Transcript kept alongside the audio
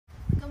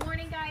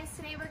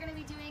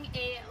be doing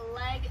a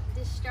leg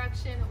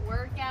destruction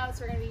workout.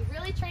 So we're going to be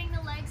really training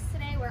the legs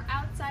today. We're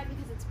outside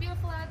because it's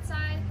beautiful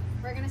outside.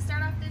 We're going to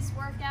start off this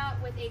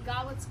workout with a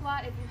goblet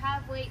squat. If you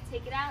have weight,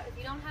 take it out. If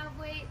you don't have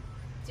weight,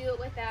 do it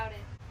without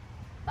it.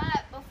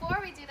 But before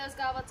we do those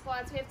goblet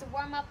squats, we have to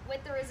warm up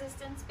with the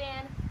resistance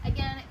band.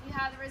 Again, if you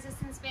have the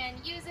resistance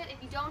band, use it.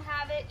 If you don't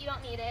have it, you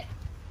don't need it.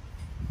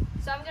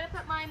 So I'm going to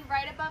put mine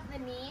right above the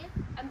knee.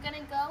 I'm going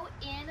to go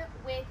in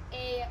with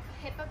a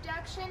hip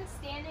abduction,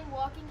 standing,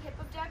 walking hip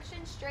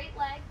abduction, straight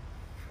leg,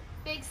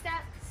 big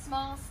step,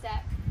 small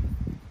step.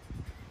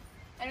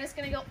 I'm just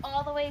going to go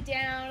all the way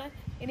down. I'm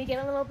going to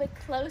get a little bit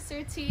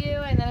closer to you,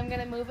 and then I'm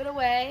going to move it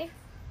away.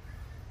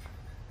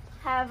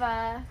 Have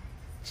a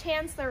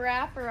Chance the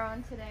Rapper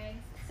on today,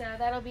 so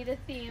that'll be the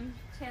theme,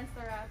 Chance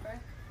the Rapper.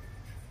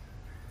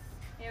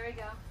 Here we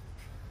go.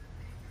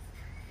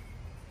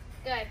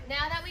 Good.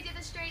 Now that we did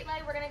the straight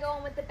leg, we're going to go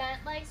in with the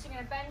bent leg. So you're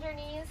going to bend your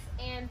knees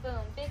and boom.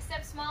 Big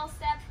step, small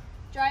step,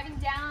 driving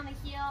down on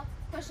the heel.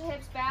 Push the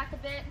hips back a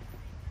bit.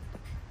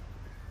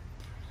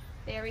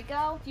 There we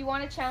go. If you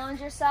want to challenge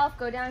yourself,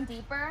 go down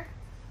deeper.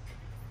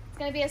 It's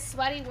going to be a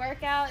sweaty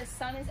workout. The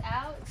sun is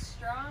out. It's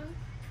strong.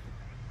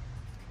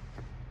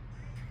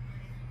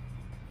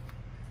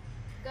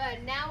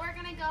 Good. Now we're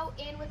going to go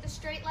in with the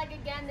straight leg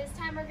again. This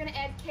time we're going to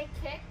add kick,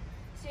 kick.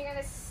 So you're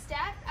going to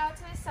step out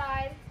to the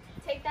side.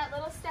 Take that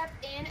little step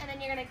in, and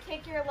then you're going to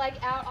kick your leg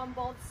out on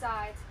both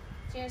sides.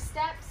 So you're going to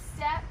step,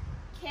 step,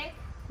 kick,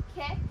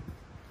 kick.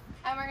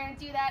 And we're going to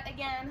do that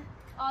again,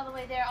 all the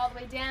way there, all the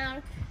way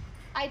down.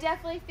 I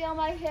definitely feel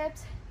my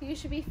hips. You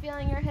should be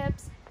feeling your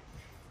hips.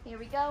 Here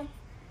we go.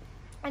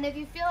 And if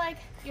you feel like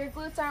your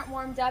glutes aren't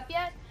warmed up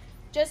yet,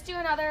 just do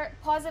another,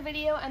 pause the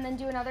video, and then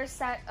do another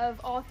set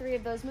of all three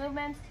of those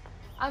movements.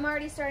 I'm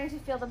already starting to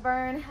feel the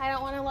burn. I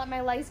don't want to let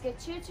my legs get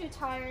too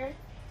tired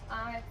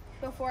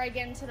before I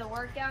get into the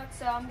workout,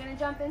 so I'm going to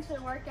jump into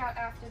the workout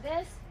after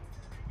this.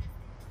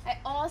 I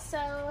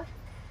also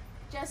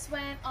just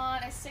went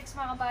on a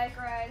 6-mile bike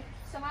ride,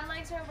 so my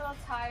legs are a little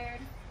tired,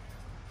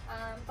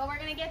 but we're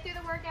going to get through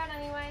the workout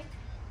anyway.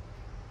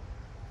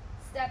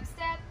 Step,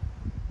 step,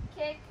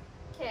 kick,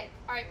 kick.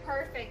 All right,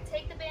 perfect.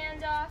 Take the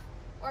band off,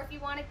 or if you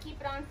want to keep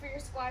it on for your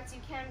squats,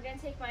 you can. I'm going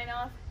to take mine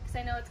off because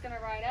I know it's going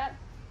to ride up.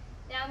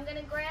 Now I'm going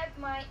to grab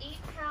my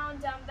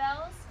 8-pound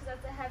dumbbells because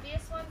that's the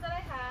heaviest ones that I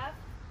have.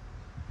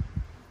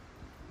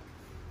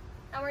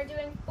 And we're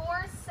doing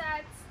 4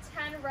 sets,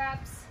 10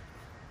 reps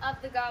of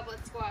the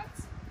goblet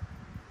squats.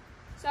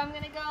 So I'm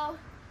going to go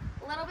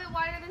a little bit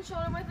wider than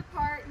shoulder width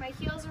apart. My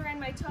heels are in,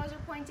 my toes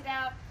are pointed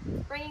out,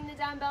 bringing the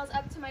dumbbells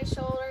up to my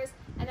shoulders.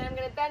 And then I'm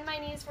going to bend my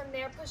knees from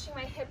there, pushing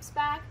my hips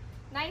back.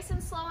 Nice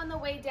and slow on the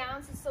way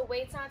down. Since the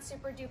weight's not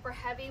super duper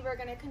heavy, we're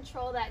going to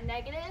control that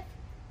negative.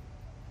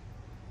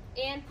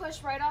 And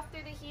push right off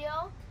through the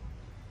heel.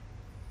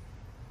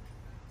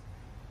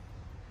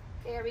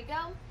 There we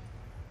go.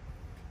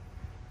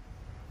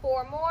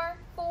 4 more,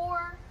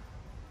 4,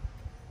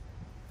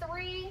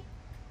 3,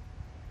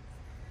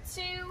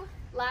 2,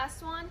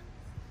 last one,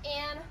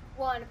 and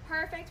 1.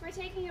 Perfect. We're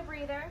taking a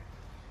breather.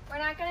 We're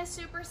not going to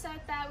superset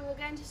that. We will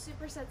get into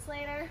supersets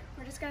later.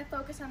 We're just going to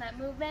focus on that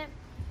movement.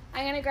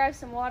 I'm going to grab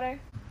some water.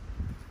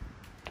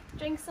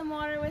 Drink some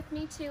water with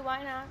me too.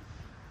 Why not?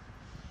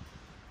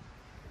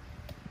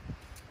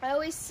 I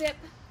always sip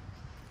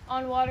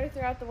on water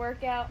throughout the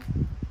workout.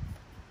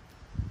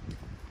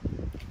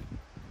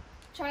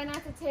 Try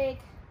not to take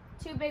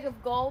too big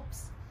of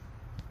gulps,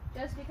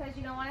 just because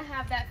you don't want to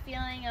have that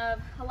feeling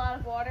of a lot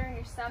of water in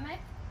your stomach.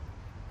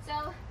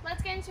 So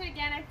let's get into it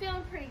again. I'm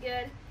feeling pretty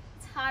good.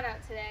 It's hot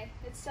out today.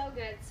 It's so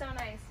good. It's so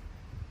nice.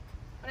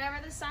 Whenever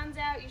the sun's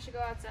out, you should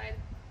go outside.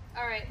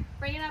 All right,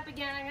 bring it up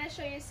again. I'm going to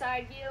show you a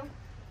side view.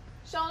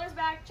 Shoulders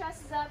back,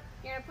 chest is up.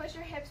 You're going to push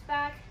your hips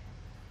back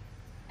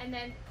and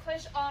then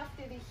push off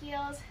through the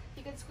heels.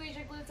 You can squeeze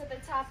your glutes at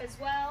the top as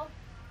well.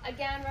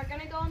 Again, we're going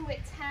to go in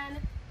with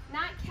 10.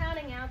 Not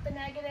counting out the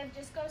negative,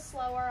 just go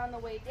slower on the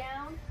way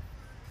down.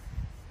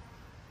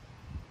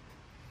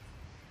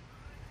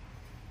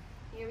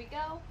 Here we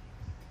go.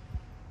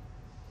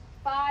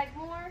 5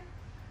 more.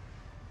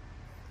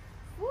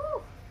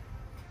 Woo!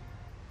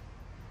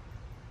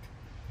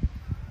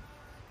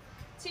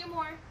 2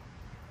 more.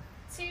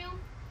 2,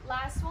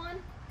 last one,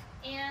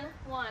 and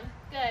 1.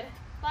 Good.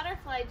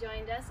 Butterfly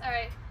joined us. All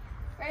right,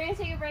 we're gonna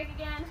take a break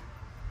again.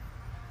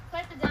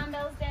 Put the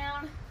dumbbells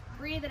down,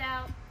 breathe it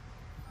out.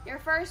 Your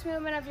first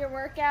movement of your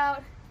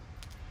workout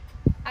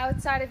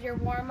outside of your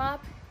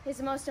warm-up is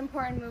the most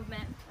important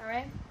movement, all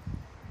right?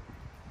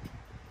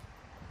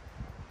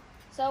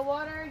 So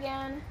water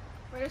again.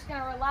 We're just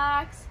gonna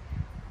relax.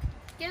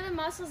 Give the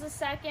muscles a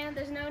second.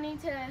 There's no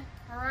need to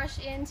rush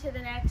into the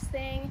next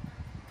thing.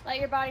 Let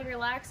your body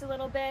relax a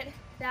little bit.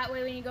 That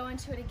way when you go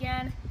into it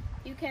again,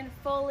 you can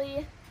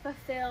fully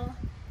fulfill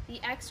the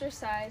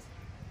exercise.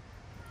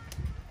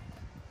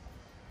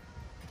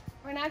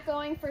 We're not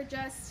going for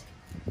just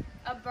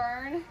a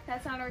burn.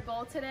 That's not our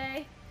goal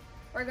today.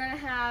 We're gonna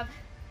have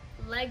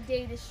leg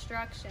day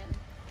destruction.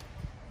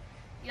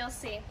 You'll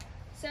see.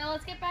 So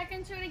let's get back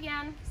into it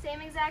again.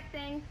 Same exact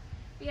thing.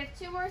 We have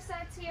 2 more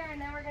sets here, and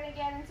then we're gonna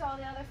get into all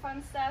the other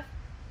fun stuff.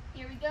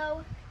 Here we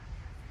go.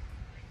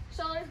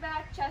 Shoulders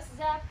back, chest is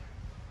up.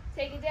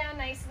 Take it down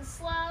nice and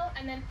slow,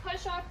 and then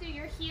push off through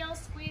your heels,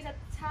 squeeze at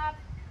the top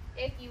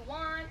if you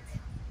want.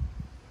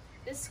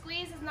 The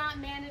squeeze is not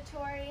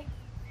mandatory.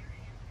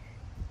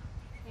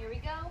 Here we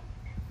go.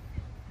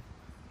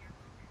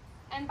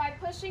 And by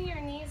pushing your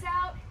knees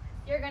out,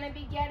 you're gonna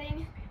be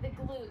getting the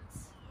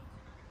glutes.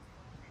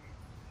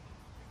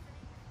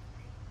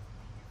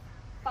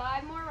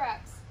 5 more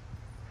reps.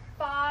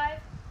 5,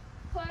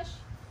 push,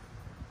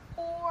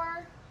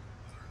 4,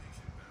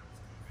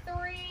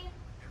 3,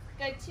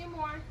 good, 2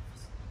 more,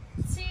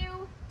 2,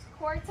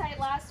 core tight,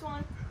 last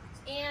one,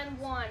 and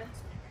 1.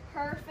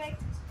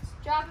 Perfect.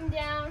 Drop them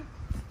down,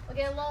 we'll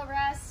get a little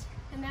rest,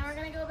 and then we're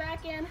gonna go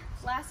back in,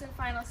 last and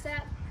final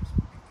set.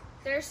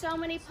 There's so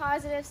many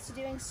positives to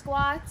doing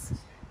squats.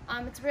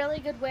 It's a really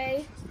good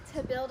way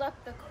to build up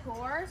the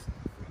core,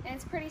 and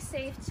it's pretty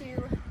safe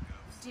to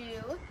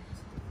do.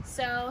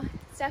 So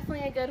it's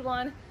definitely a good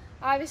one.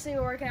 Obviously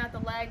we're working out the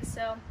legs,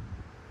 so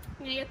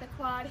you're gonna get the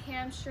quad,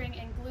 hamstring,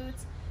 and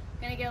glutes.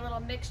 You're gonna get a little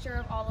mixture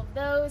of all of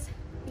those.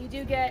 You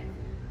do get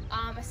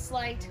a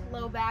slight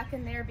low back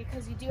in there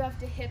because you do have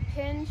to hip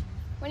hinge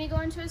when you go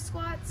into a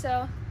squat, so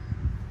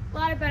a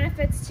lot of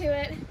benefits to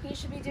it. You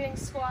should be doing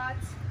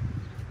squats.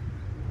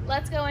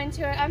 Let's go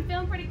into it. I'm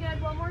feeling pretty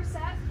good. 1 more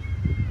set.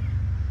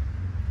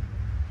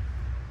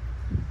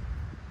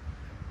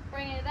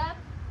 Bringing it up.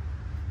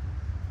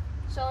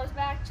 Shoulders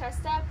back,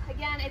 chest up.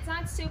 Again, it's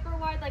not super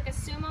wide like a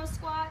sumo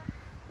squat.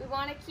 We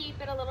want to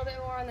keep it a little bit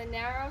more on the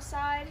narrow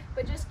side,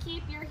 but just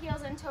keep your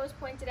heels and toes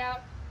pointed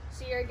out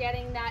so you're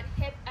getting that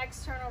hip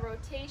external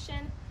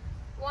rotation.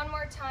 1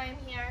 more time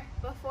here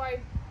before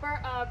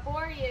I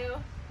bore you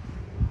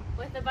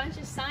with a bunch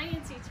of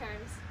sciencey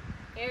terms.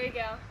 Here we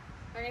go.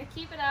 We're going to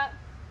keep it up.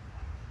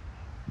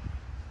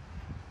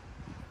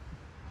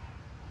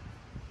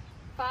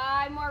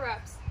 5 more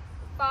reps.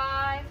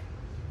 5,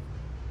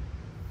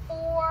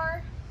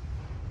 4,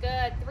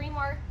 good, 3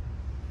 more,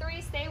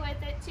 3, stay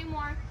with it, 2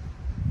 more,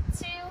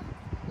 2,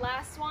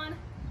 last one,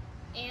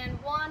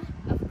 and 1,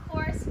 of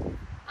course.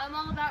 I'm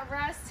all about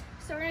rest,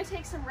 so we're gonna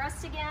take some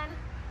rest again,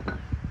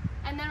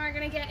 and then we're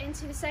gonna get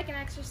into the second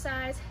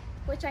exercise,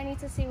 which I need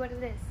to see what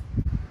it is.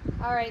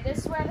 All right, this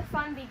is where the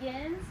fun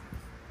begins.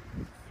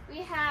 We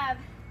have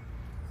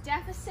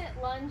deficit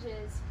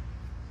lunges,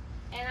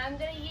 and I'm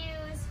gonna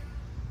use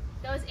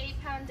those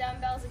 8-pound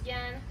dumbbells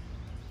again.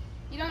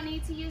 You don't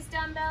need to use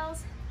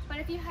dumbbells, but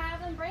if you have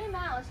them, bring them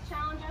out. Let's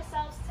challenge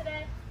ourselves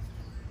today.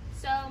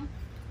 So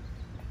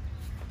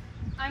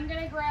I'm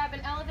gonna grab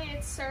an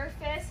elevated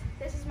surface.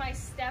 This is my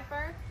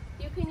stepper.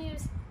 You can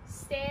use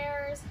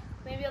stairs,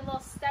 maybe a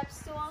little step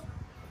stool.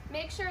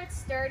 Make sure it's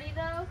sturdy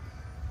though.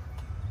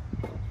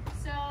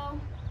 So,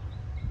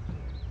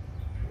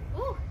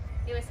 ooh,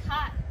 it was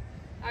hot.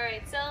 All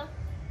right, so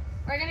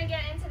we're gonna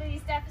get into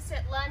these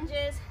deficit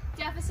lunges.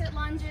 Deficit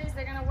lunges,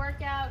 they're gonna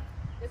work out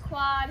the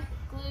quad,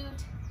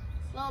 glute,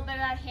 a little bit of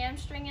that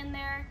hamstring in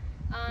there.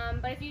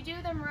 But if you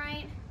do them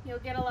right, you'll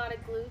get a lot of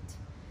glute.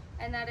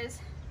 And that is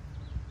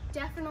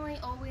definitely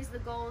always the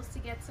goal, is to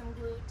get some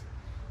glute.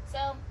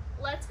 So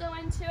let's go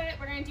into it.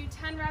 We're gonna do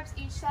 10 reps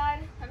each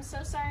side. I'm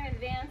so sorry in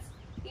advance.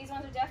 These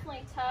ones are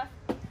definitely tough.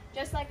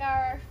 Just like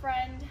our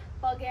friend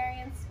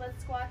Bulgarian split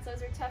squats,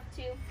 those are tough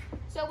too.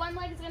 So one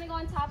leg is gonna go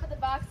on top of the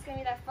box. It's gonna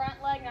be that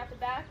front leg, not the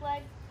back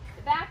leg.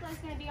 The back leg's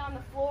gonna be on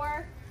the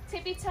floor.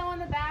 Tippy toe on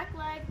the back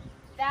leg.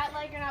 That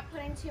leg you're not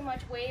putting too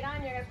much weight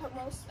on. You're gonna put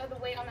most of the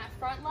weight on that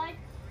front leg.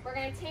 We're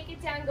gonna take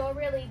it down, go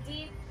really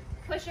deep,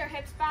 push your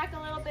hips back a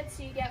little bit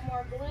so you get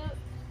more glute.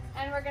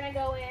 And we're gonna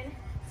go in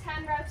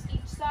 10 reps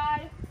each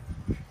side.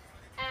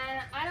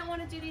 And I don't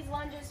wanna do these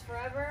lunges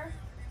forever.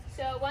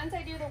 So once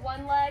I do the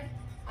one leg,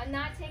 I'm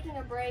not taking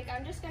a break.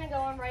 I'm just gonna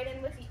go right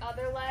in with the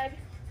other leg.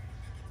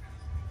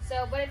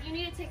 So, but if you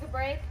need to take a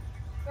break,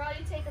 girl,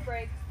 you take a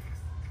break.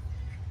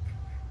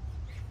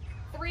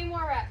 3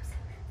 more reps.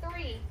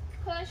 3,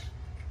 push,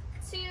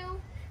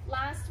 2,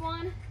 last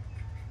one,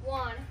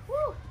 1.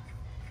 Woo!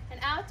 An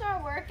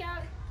outdoor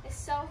workout is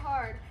so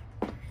hard.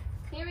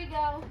 Here we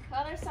go,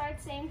 other side,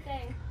 same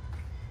thing.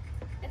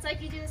 It's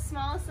like you do the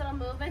smallest little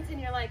movements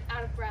and you're like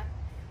out of breath.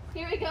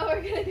 Here we go,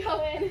 we're gonna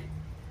go in.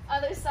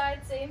 Other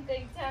side, same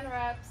thing, 10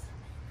 reps.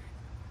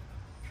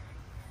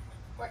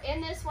 We're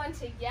in this one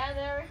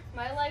together.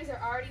 My legs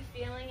are already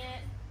feeling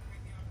it.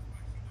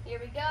 Here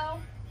we go.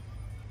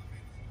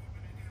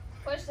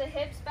 Push the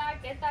hips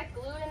back, get that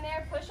glute in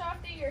there, push off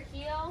through your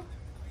heel.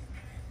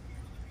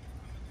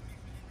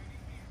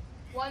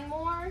 1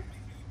 more,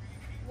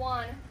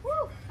 1. Woo,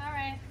 all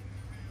right.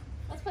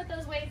 Let's put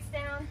those weights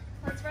down.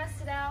 Let's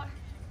rest it out.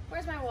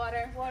 Where's my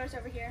water? Water's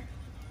over here.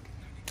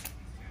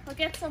 We'll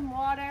get some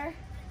water,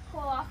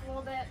 cool off a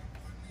little bit,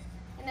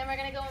 and then we're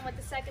gonna go in with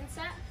the second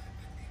set.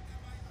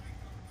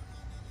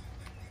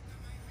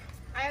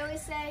 I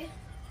always say,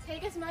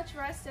 take as much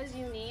rest as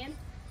you need.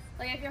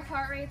 Like if your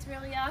heart rate's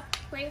really up,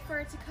 wait for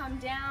it to come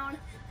down.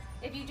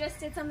 If you just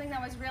did something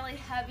that was really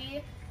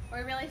heavy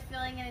or really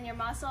feeling it in your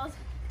muscles,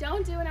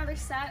 don't do another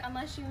set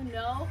unless you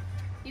know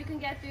you can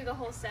get through the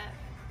whole set.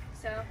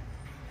 So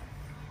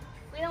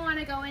we don't want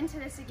to go into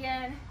this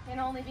again and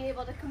only be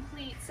able to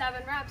complete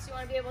 7 reps. You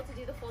want to be able to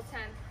do the full 10.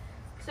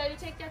 So you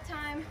take that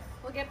time,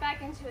 we'll get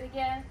back into it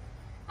again.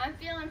 I'm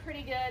feeling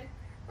pretty good.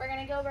 We're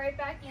gonna go right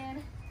back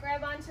in,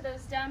 grab onto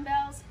those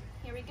dumbbells.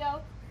 Here we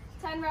go.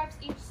 10 reps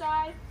each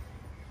side,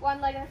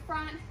 1 leg in the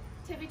front,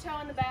 tippy toe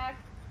in the back,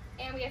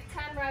 and we have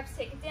 10 reps,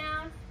 take it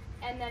down,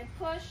 and then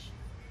push.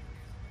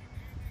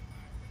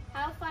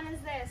 How fun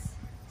is this?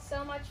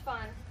 So much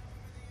fun.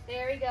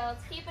 There we go,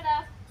 let's keep it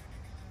up.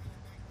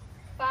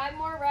 5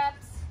 more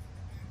reps.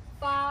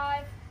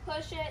 5,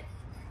 push it.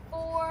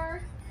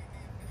 4,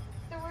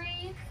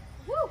 3,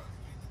 woo.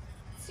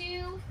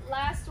 2,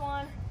 last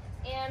one,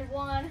 and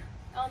 1.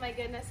 Oh my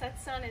goodness,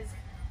 that sun is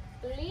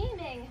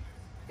gleaming.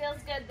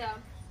 Feels good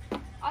though.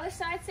 Other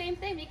side, same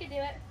thing, you can do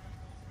it.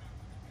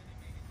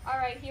 All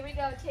right, here we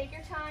go. Take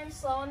your time,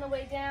 slow on the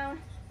way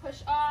down,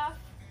 push off.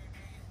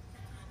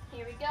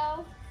 Here we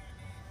go.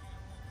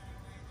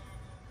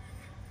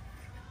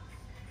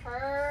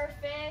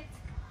 Perfect.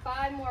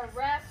 5 more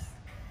reps.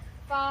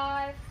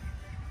 5,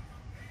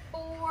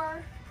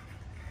 4,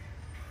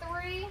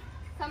 3,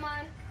 come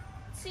on.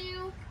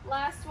 2,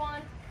 last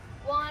one.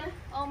 1,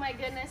 oh my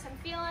goodness, I'm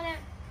feeling it.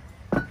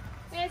 We're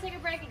gonna take a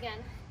break again.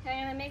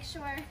 I'm gonna make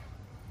sure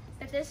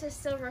that this is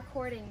still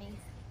recording me.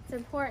 It's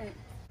important.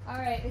 All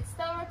right, it's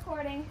still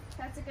recording.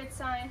 That's a good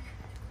sign.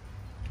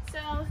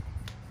 So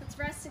let's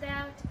rest it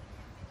out,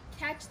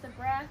 catch the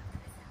breath.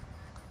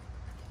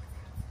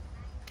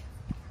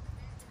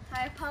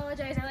 I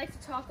apologize, I like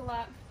to talk a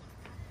lot.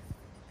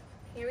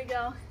 Here we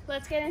go.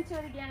 Let's get into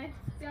it again.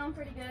 Feeling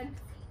pretty good.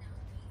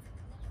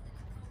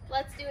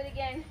 Let's do it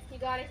again. You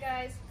got it,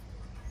 guys.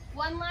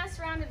 1 last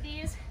round of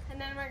these,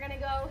 and then we're gonna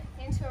go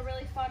into a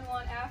really fun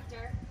one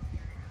after.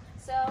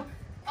 So,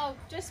 oh,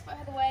 just by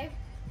the way,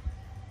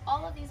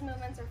 all of these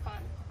movements are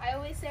fun. I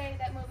always say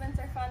that movements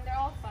are fun, they're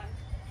all fun.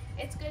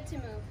 It's good to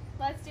move.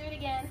 Let's do it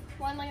again.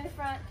 1 leg in the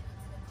front,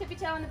 tippy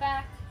toe in the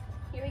back.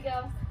 Here we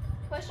go.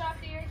 Push off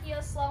through your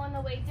heels, slow on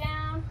the way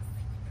down.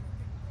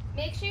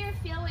 Make sure you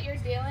feel what you're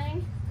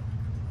doing.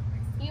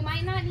 You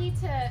might not need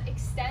to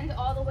extend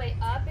all the way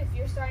up if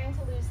you're starting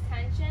to lose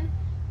tension.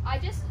 I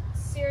just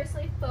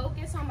seriously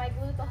focus on my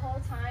glute the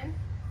whole time.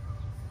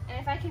 And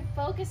if I can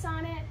focus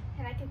on it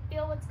and I can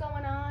feel what's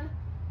going on,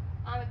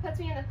 it puts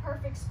me in the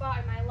perfect spot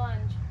in my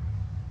lunge.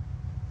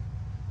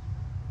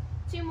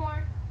 2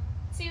 more.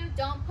 2,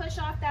 don't push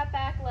off that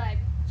back leg.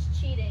 It's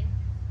cheating.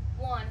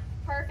 1,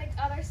 perfect.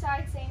 Other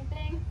side, same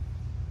thing.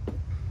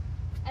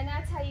 And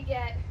that's how you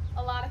get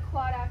a lot of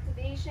quad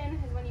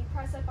activation, is when you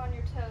press up on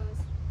your toes.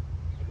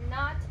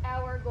 Not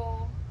our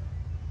goal.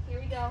 Here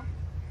we go.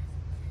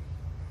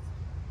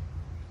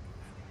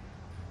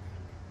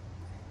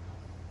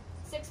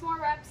 6 more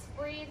reps,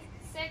 breathe.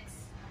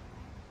 6,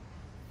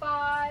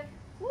 5,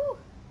 woo,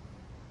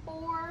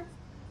 4,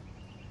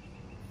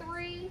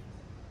 3,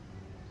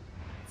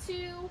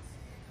 2,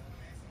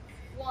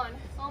 1.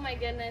 Oh my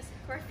goodness,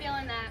 we're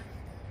feeling that.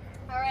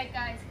 All right,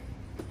 guys,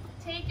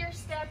 take your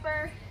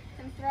stepper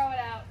and throw it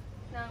out.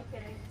 No, I'm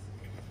kidding.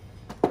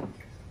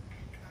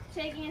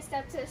 Taking a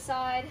step to the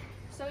side.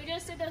 So we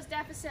just did those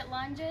deficit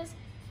lunges.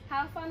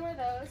 How fun were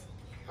those?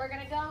 We're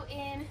gonna go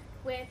in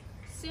with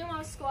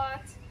sumo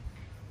squats.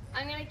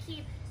 I'm gonna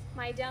keep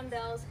my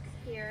dumbbells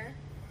here.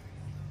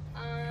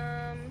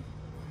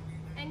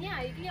 And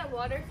yeah, you can get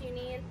water if you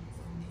need.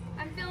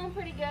 I'm feeling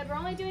pretty good. We're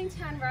only doing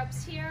 10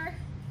 reps here.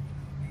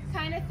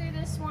 Kind of threw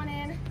this one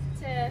in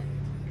to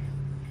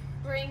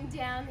bring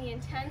down the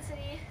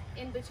intensity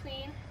in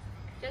between,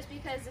 just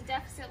because the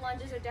deficit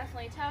lunges are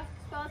definitely tough.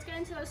 But let's get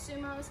into those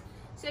sumos.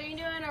 So you're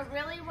doing a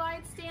really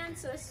wide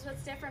stance, so this is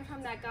what's different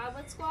from that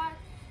goblet squat.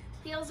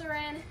 Heels are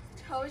in,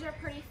 toes are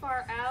pretty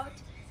far out.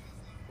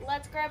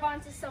 Let's grab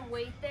onto some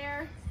weight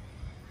there.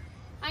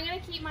 I'm gonna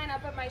keep mine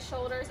up at my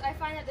shoulders. I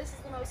find that this is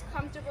the most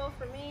comfortable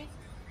for me,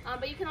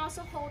 but you can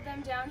also hold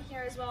them down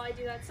here as well. I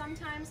do that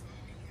sometimes,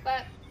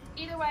 but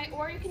either way,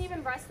 or you can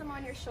even rest them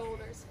on your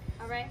shoulders,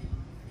 all right?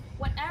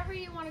 Whatever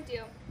you wanna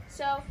do.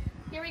 So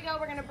here we go,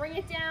 we're gonna bring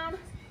it down,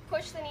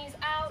 push the knees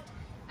out,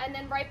 and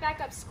then right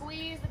back up.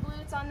 Squeeze the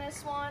glutes on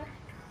this one.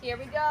 Here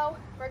we go.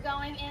 We're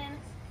going in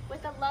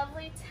with a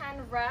lovely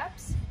 10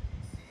 reps.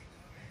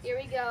 Here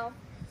we go.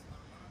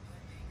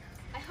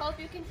 I hope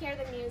you can hear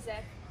the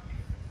music.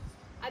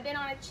 I've been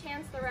on a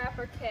Chance the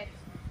Rapper kick.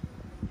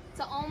 It's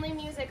the only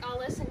music I'll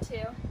listen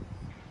to.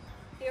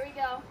 Here we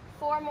go.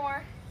 4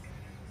 more.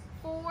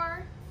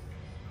 4,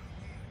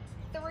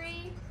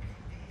 3,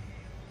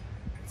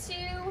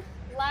 2,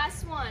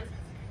 last one,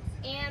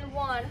 and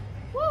 1.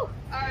 Woo! All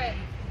right.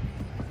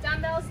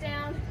 Dumbbells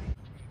down.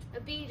 A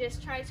bee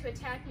just tried to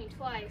attack me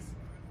twice.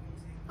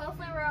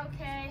 Hopefully we're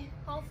okay.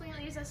 Hopefully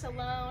it leaves us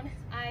alone.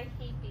 I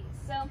hate bees.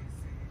 So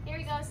here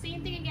we go.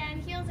 Same thing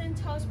again. Heels in,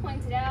 toes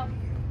pointed out.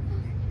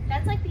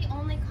 That's like the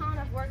only con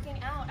of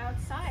working out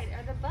outside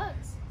are the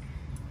bugs.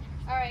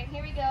 All right,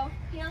 here we go.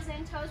 Heels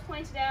in, toes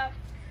pointed out.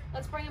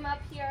 Let's bring them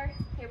up here.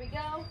 Here we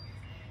go.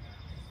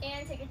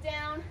 And take it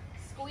down.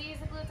 Squeeze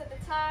the glutes at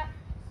the top.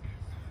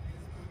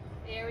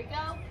 There we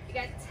go. We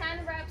got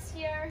 10 reps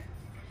here.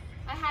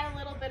 I had a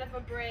little bit of a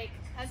break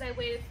as I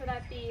waited for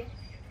that B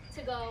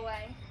to go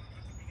away.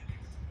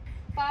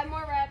 5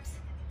 more reps.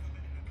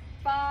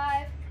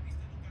 5,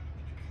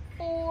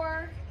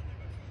 4,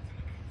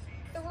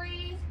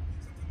 3,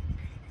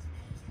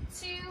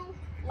 2,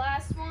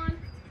 last one,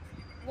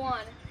 1.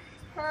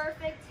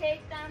 Perfect.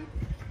 Take them,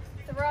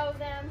 throw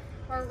them.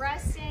 We're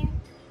resting.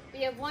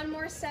 We have 1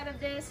 more set of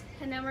this,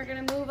 and then we're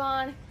gonna move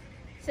on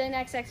to the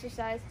next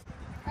exercise.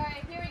 All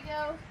right, here we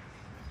go.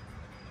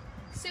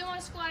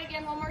 Sumo squat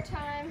again, 1 more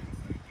time.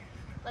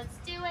 Let's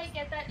do it.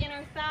 Get that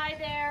inner thigh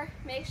there.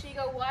 Make sure you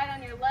go wide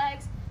on your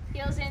legs.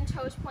 Heels in,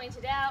 toes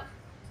pointed out.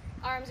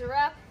 Arms are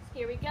up.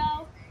 Here we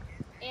go.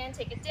 And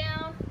take it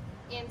down.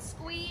 And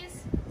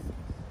squeeze.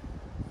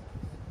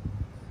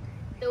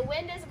 The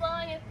wind is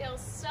blowing. It feels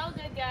so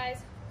good,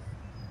 guys.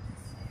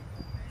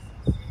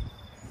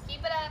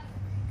 Keep it up.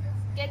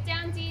 Get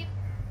down deep.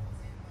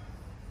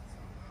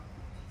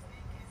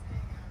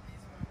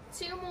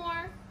 2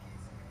 more.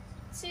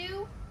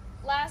 2.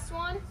 Last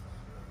one.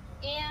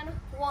 And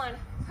 1.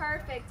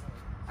 Perfect.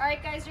 All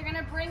right, guys, you're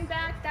gonna bring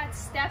back that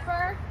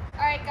stepper. All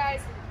right,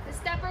 guys, the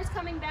stepper's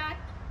coming back.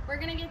 We're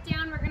gonna get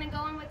down. We're gonna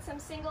go in with some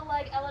single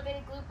leg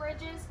elevated glute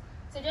bridges.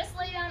 So just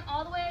lay down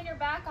all the way on your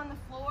back on the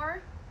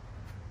floor.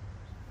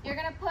 You're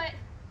gonna put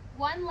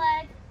 1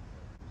 leg.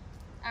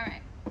 All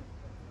right.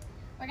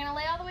 We're gonna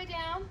lay all the way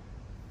down.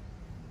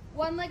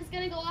 1 leg's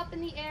gonna go up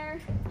in the air,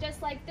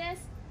 just like this,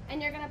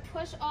 and you're gonna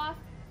push off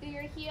through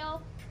your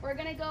heel. We're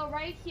gonna go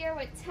right here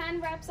with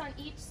 10 reps on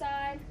each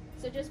side.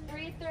 So just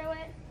breathe through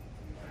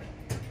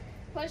it.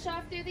 Push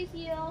off through the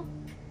heel.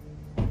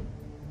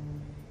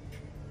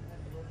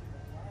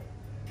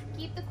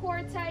 Keep the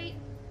core tight.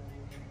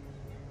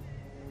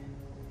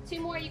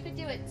 2 more, you could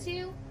do it.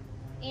 2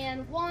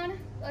 and 1.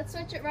 Let's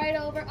switch it right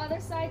over.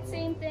 Other side,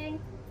 same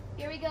thing.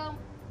 Here we go.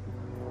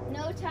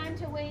 No time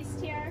to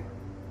waste here.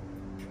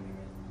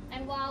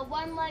 And while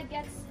 1 leg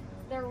gets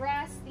the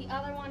rest, the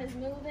other one is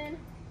moving.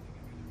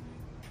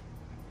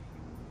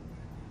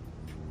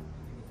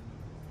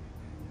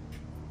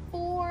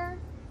 4,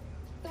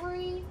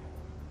 3,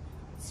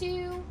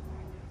 2,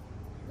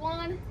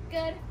 1.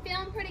 Good.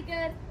 Feeling pretty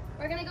good.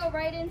 We're gonna go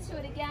right into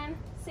it again.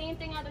 Same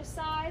thing, other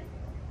side.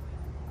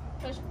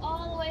 Push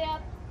all the way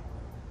up.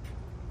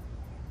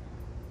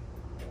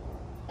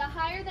 The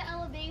higher the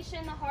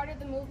elevation, the harder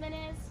the movement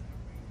is.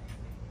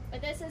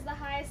 But this is the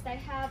highest I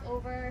have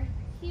over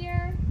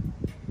here.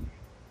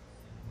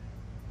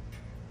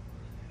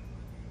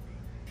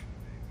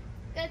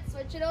 Good,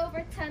 switch it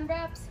over, 10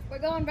 reps. We're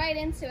going right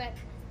into it.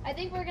 I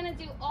think we're gonna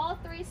do all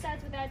 3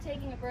 sets without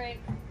taking a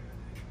break.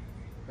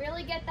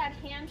 Really get that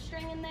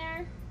hamstring in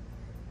there.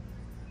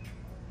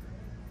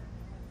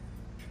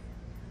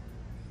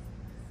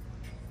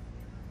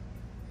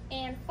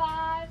 And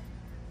 5,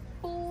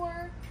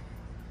 4,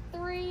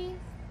 3,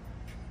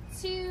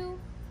 2,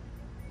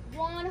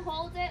 1.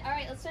 Hold it. All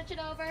right, let's switch it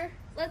over.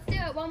 Let's do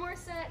it. 1 more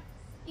set.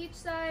 Each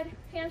side.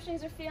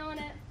 Hamstrings are feeling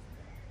it.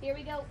 Here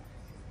we go.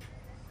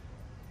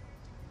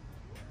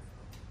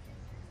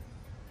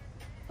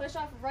 Push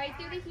off right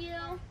through the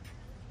heel.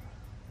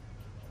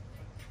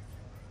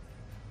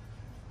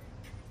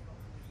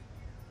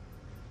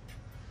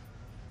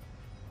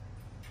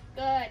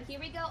 Good. Here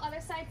we go.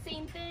 Other side,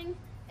 same thing.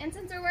 And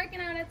since we're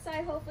working on its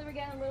side, hopefully we're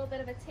getting a little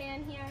bit of a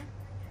tan here.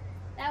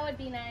 That would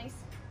be nice.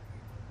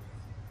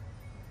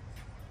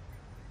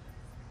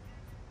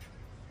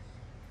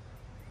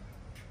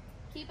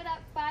 Keep it up.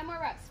 5 more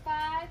reps.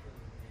 5,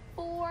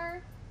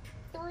 4,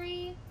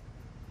 3,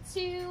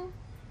 2,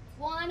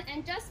 1.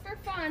 And just for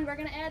fun, we're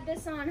going to add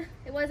this on.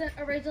 It wasn't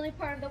originally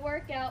part of the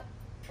workout.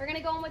 We're going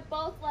to go in with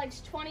both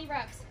legs, 20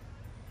 reps.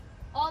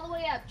 All the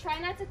way up. Try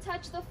not to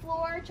touch the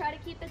floor. Try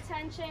to keep the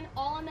tension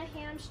all on the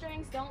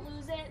hamstrings. Don't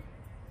lose it.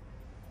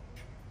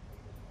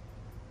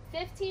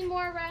 15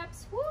 more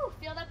reps. Woo!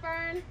 Feel that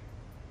burn.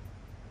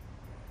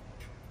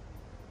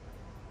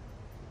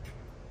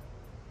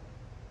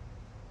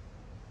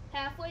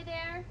 Halfway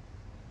there.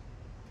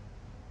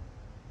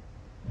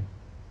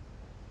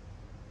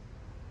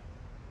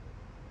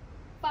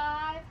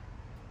 Five,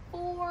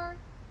 4,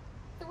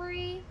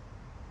 3,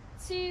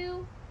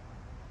 2,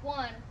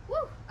 1. Woo!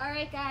 All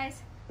right,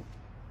 guys.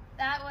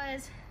 That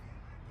was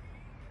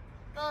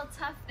a little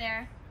tough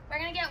there. We're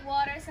gonna get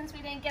water since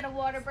we didn't get a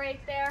water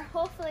break there.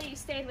 Hopefully you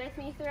stayed with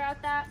me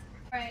throughout that.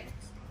 All right.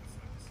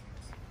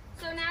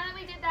 So now that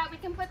we did that, we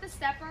can put the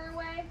stepper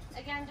away.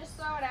 Again, just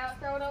throw it out,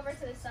 throw it over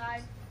to the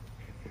side.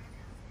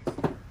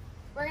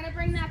 We're gonna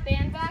bring that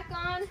band back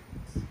on.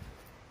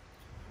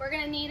 We're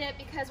gonna need it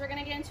because we're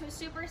gonna get into a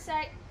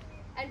superset,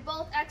 and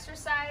both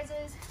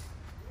exercises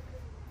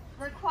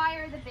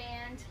require the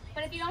band.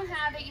 But if you don't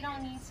have it, you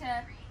don't need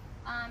to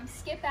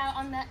skip out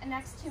on the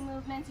next 2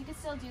 movements. You can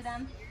still do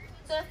them.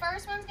 So the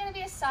first one's gonna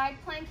be a side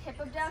plank hip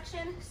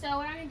abduction. So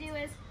what I'm gonna do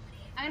is,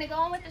 I'm gonna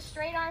go in with the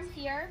straight arm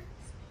here,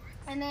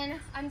 and then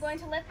I'm going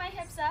to lift my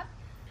hips up,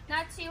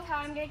 not too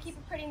high. I'm gonna keep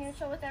it pretty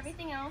neutral with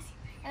everything else,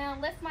 and I'll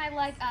lift my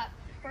leg up.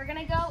 We're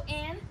gonna go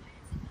in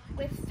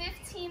with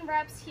 15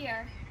 reps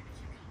here.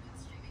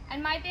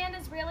 And my band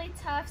is really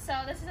tough, so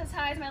this is as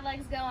high as my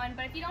leg's going.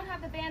 But if you don't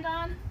have the band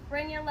on,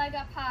 bring your leg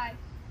up high.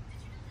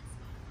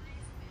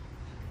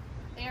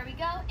 There we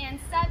go. And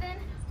 7,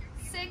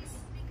 6,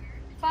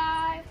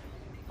 5,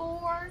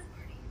 4,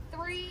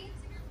 3,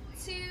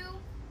 2,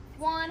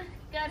 1.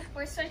 Good.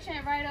 We're switching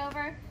it right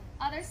over.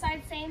 Other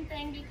side, same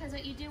thing, because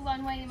what you do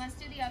one way, you must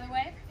do the other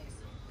way.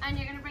 And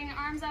you're going to bring your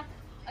arms up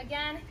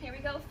again. Here we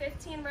go,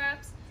 15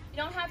 reps. You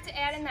don't have to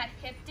add in that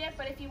hip dip,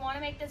 but if you want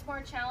to make this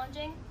more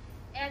challenging,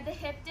 add the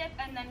hip dip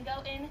and then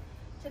go in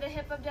to the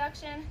hip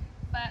abduction.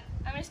 But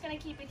I'm just going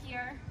to keep it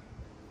here.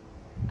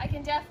 I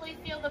can definitely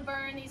feel the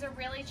burn. These are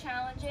really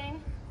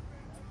challenging.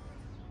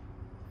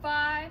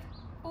 5,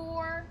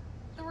 4,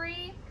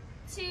 3,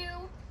 2,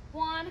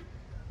 1.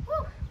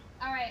 Whew.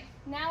 All right,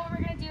 now what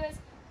we're going to do is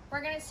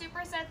we're going to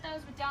superset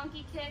those with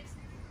donkey kicks.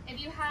 If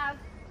you have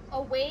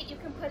a weight, you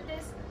can put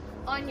this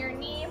on your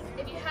knee.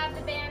 If you have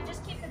the band,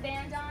 just keep the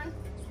band on.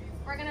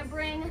 We're going to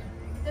bring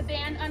the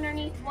band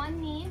underneath one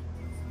knee.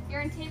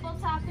 You're in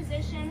tabletop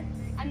position,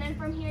 and then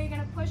from here you're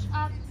going to push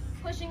up,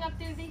 pushing up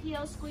through the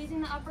heel,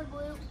 squeezing the upper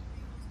glute.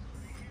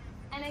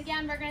 And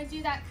again, we're going to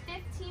do that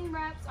 15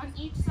 reps on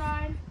each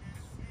side.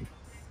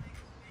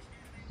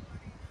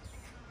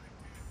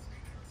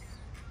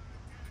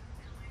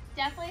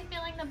 Definitely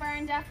feeling the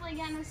burn, definitely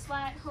getting the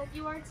sweat. Hope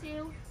you are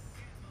too.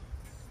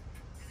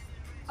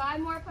 5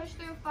 more, push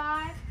through.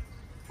 5,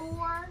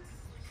 4,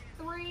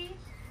 3,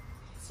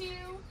 2,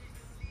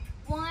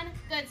 1.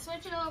 Good,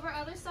 switch it over.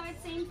 Other side,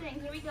 same thing.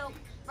 Here we go,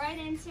 right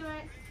into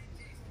it.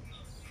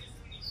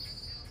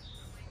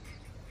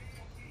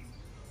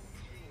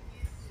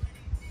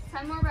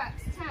 Ten more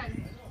reps.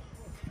 10,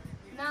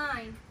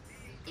 9,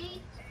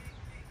 8,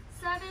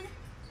 7,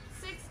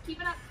 6.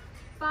 Keep it up.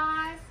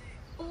 5,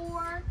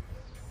 4,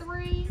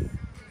 3,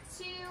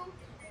 2,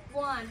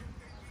 1.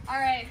 All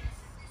right,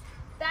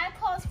 that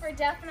calls for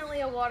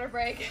definitely a water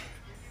break.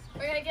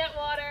 We're gonna get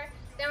water,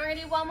 then we're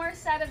gonna do one more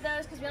set of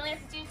those because we only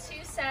have to do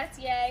 2 sets,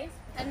 yay.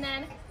 And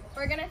then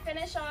we're gonna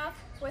finish off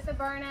with a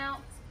burnout.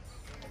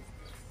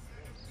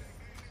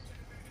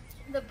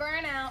 The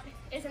burnout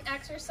is an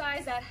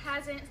exercise that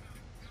hasn't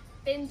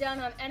been done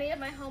on any of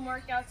my home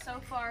workouts so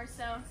far,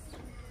 so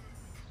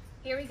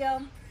here we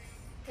go.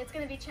 It's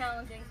gonna be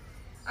challenging.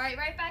 All right,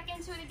 right back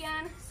into it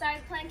again. Side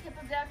plank hip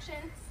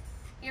abduction.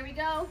 Here we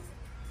go.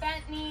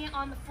 Bent knee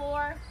on the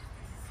floor,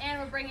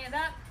 and we're bringing it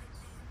up.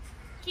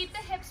 Keep the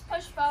hips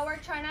pushed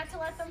forward. Try not to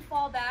let them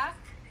fall back.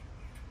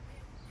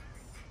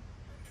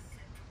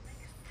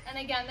 And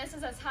again, this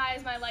is as high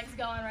as my leg's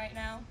going right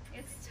now.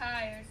 It's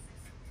tired.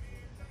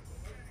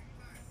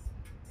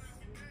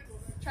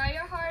 Try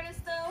your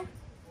hardest though.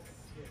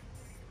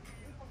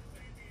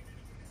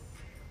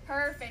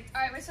 Perfect.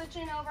 All right, we're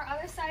switching over.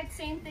 Other side,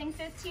 same thing,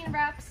 15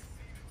 reps.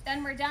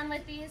 Then we're done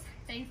with these,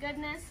 thank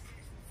goodness.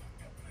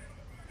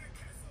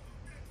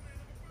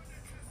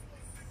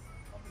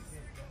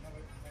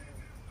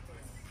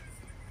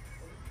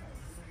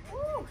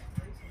 Woo.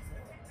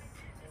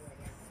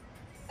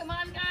 Come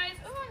on, guys.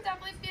 Ooh, I'm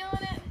definitely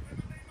feeling it.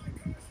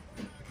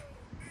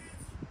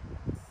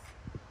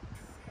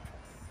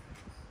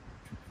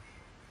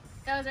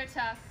 Those are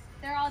tough.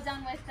 They're all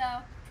done with though.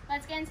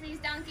 Let's get into these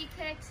donkey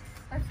kicks.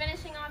 We're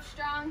finishing off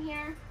strong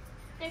here.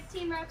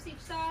 15 reps each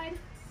side.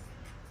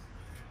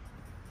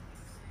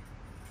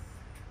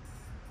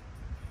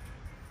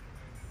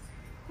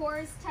 Core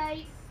is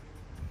tight.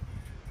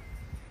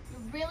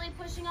 You're really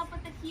pushing up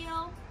with the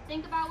heel.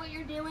 Think about what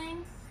you're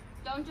doing.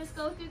 Don't just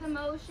go through the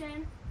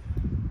motion.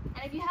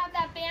 And if you have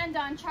that band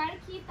on, try to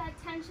keep that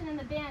tension in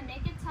the band.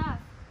 Make it tough.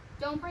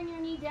 Don't bring your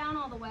knee down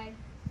all the way.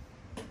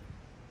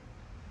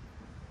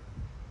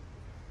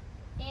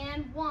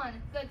 And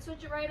 1. Good,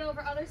 switch it right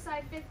over. Other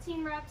side,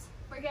 15 reps.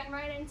 We're getting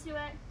right into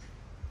it.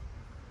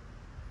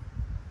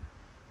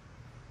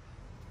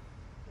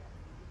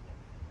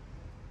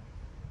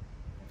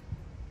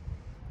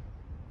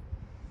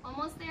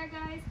 Almost there,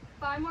 guys.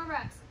 5 more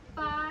reps.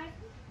 5,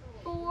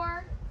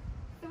 4,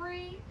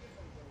 3,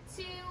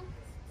 2,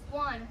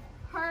 1.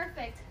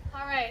 Perfect.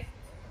 All right.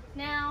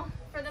 Now,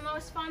 for the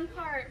most fun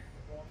part,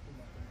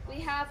 we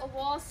have a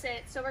wall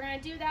sit. So we're going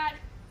to do that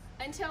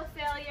until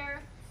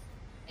failure,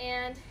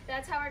 and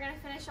that's how we're going to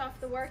finish off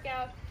the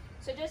workout.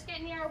 So just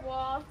get near a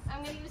wall.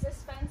 I'm going to use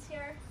this fence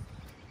here.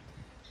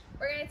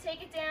 We're going to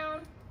take it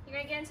down. You're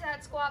going to get into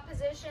that squat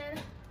position.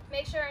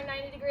 Make sure our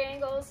 90-degree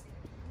angles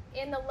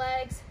in the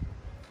legs.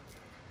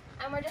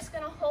 And we're just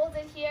going to hold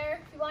it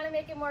here. If you want to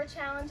make it more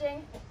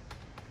challenging,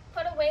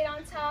 put a weight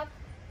on top.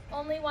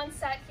 Only 1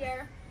 set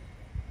here.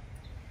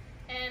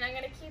 And I'm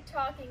going to keep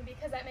talking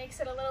because that makes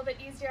it a little bit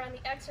easier on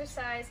the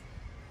exercise.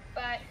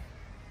 But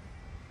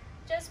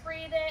just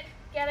breathe it.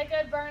 Get a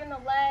good burn in the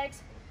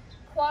legs.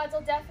 Quads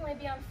will definitely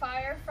be on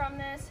fire from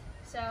this.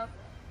 So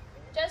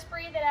just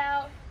breathe it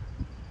out.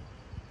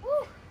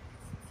 Woo.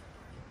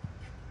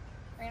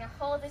 We're going to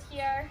hold it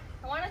here.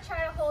 I want to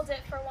try to hold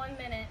it for 1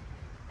 minute.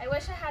 I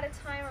wish I had a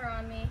timer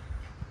on me.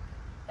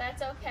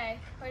 That's okay.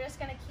 We're just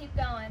going to keep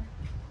going.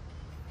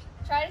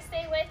 Try to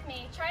stay with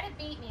me. Try to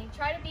beat me.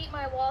 Try to beat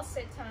my wall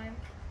sit time.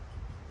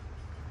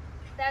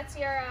 that's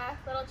your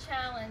little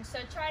challenge. So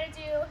try to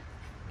do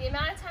the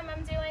amount of time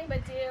I'm doing,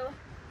 but do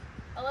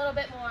a little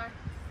bit more.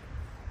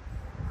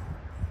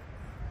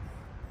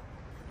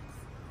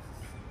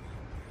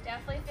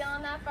 Definitely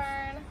feeling that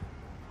burn.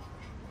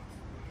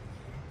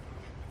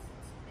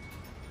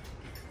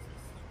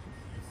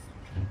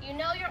 You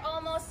know you're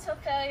almost to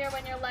failure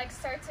when your legs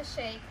start to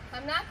shake.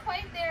 I'm not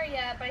quite there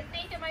yet, but I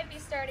think it might be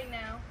starting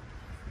now.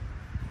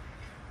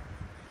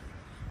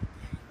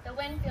 The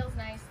wind feels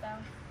nice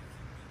though.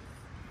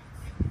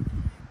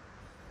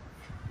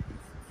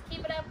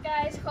 Keep it up,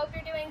 guys. Hope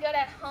you're doing good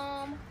at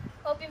home.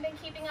 Hope you've been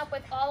keeping up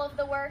with all of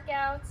the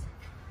workouts.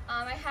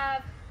 I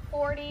have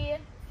 40.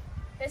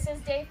 This is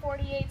day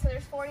 48, so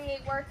there's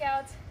 48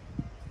 workouts.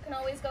 You can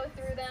always go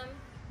through them.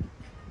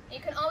 You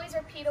can always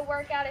repeat a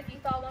workout if you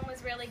thought one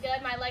was really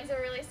good. My legs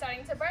are really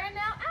starting to burn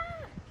now.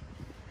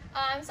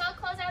 So I'll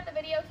close out the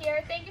video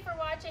here. Thank you for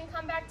watching.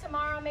 Come back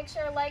tomorrow. Make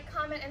sure to like,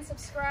 comment, and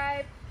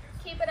subscribe.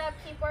 Keep it up.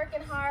 Keep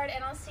working hard,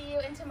 and I'll see you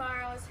in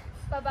tomorrow's.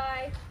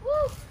 Bye-bye.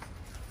 Woo!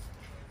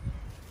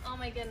 Oh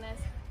my goodness.